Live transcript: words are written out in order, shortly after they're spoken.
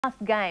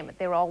last game at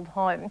their old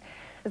home.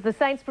 As the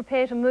Saints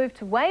prepare to move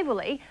to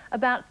Waverley,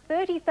 about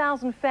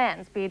 30,000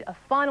 fans bid a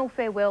final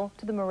farewell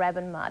to the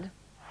Moorabbin mud.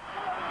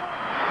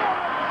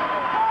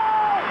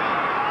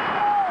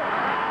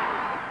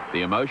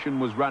 The emotion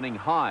was running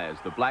high as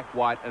the black,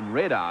 white and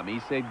red army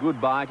said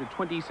goodbye to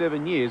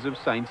 27 years of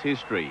Saints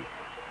history.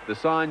 The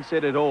sign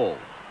said it all.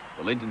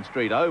 The Linton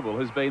Street Oval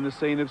has been the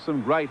scene of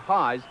some great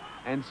highs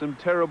and some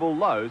terrible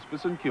lows for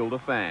St Kilda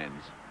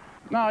fans.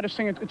 No, I just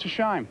think it's a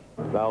shame.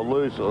 They'll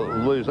lose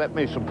that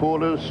many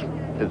supporters.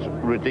 It's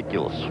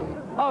ridiculous.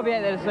 I'll be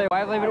out there to see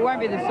Waverley, but it won't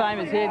be the same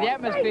as here. The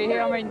atmosphere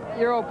here, I mean,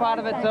 you're all part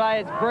of it today.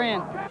 It's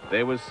brilliant.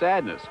 There was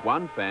sadness.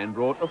 One fan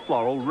brought a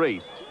floral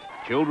wreath.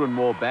 Children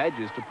wore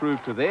badges to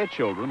prove to their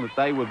children that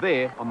they were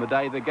there on the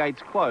day the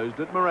gates closed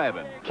at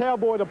Moorabbin.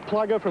 Cowboy to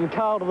plugger, from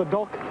Carl to the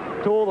dock,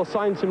 to all the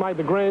Saints who made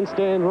the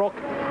grandstand rock.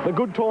 The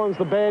good times,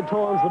 the bad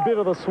times, the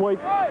bitter, the sweet.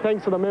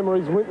 Thanks to the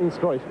memories, Linton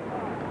Street.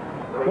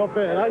 Not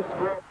bad,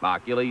 eh?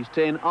 Mark Gillies,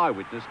 10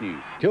 Eyewitness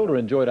News. Kilda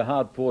enjoyed a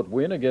hard-fought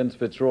win against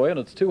Fitzroy in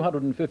its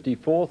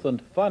 254th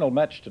and final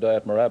match today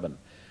at Moorabbin.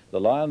 The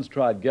Lions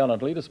tried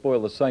gallantly to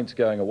spoil the Saints'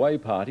 going-away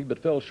party,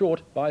 but fell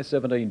short by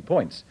 17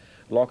 points.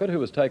 Lockett, who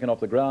was taken off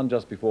the ground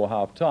just before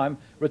half-time,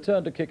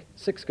 returned to kick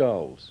 6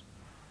 goals.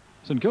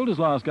 St Kilda's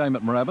last game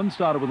at Moorabbin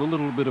started with a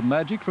little bit of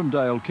magic from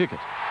Dale Kickett.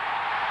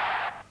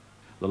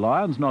 The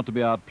Lions, not to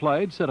be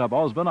outplayed, set up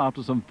Osborne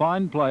after some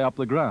fine play up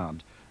the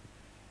ground.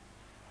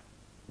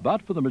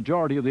 But for the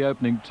majority of the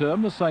opening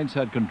term, the Saints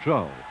had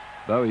control.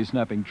 Bowie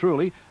snapping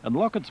truly, and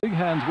Lockett's big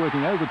hands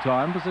working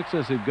overtime for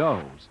successive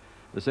goals.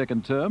 The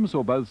second term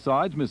saw both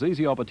sides miss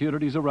easy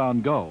opportunities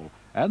around goal,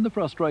 and the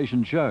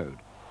frustration showed.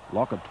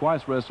 Lockett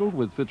twice wrestled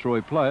with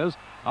Fitzroy players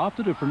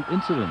after different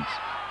incidents.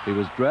 He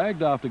was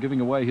dragged after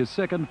giving away his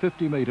second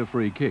 50-metre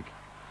free kick.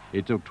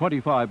 It took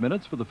 25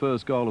 minutes for the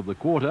first goal of the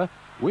quarter,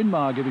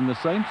 Winmar giving the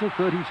Saints a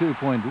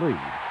 32-point lead.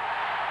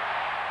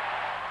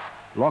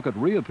 Lockett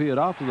reappeared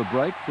after the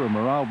break for a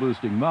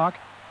morale-boosting mark,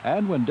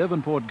 and when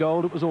Devonport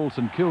goaled, it was all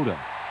St Kilda.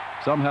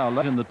 Somehow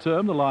late in the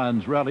term, the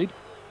Lions rallied.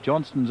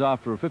 Johnston's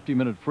after a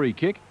 50-minute free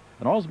kick,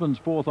 and Osborne's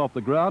fourth off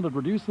the ground had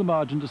reduced the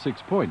margin to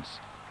 6 points.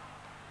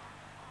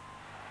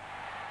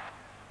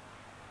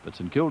 But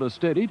St Kilda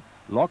steadied,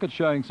 Lockett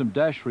showing some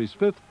dash for his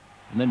fifth,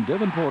 and then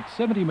Devonport's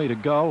 70-metre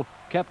goal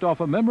capped off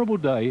a memorable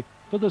day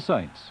for the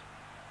Saints.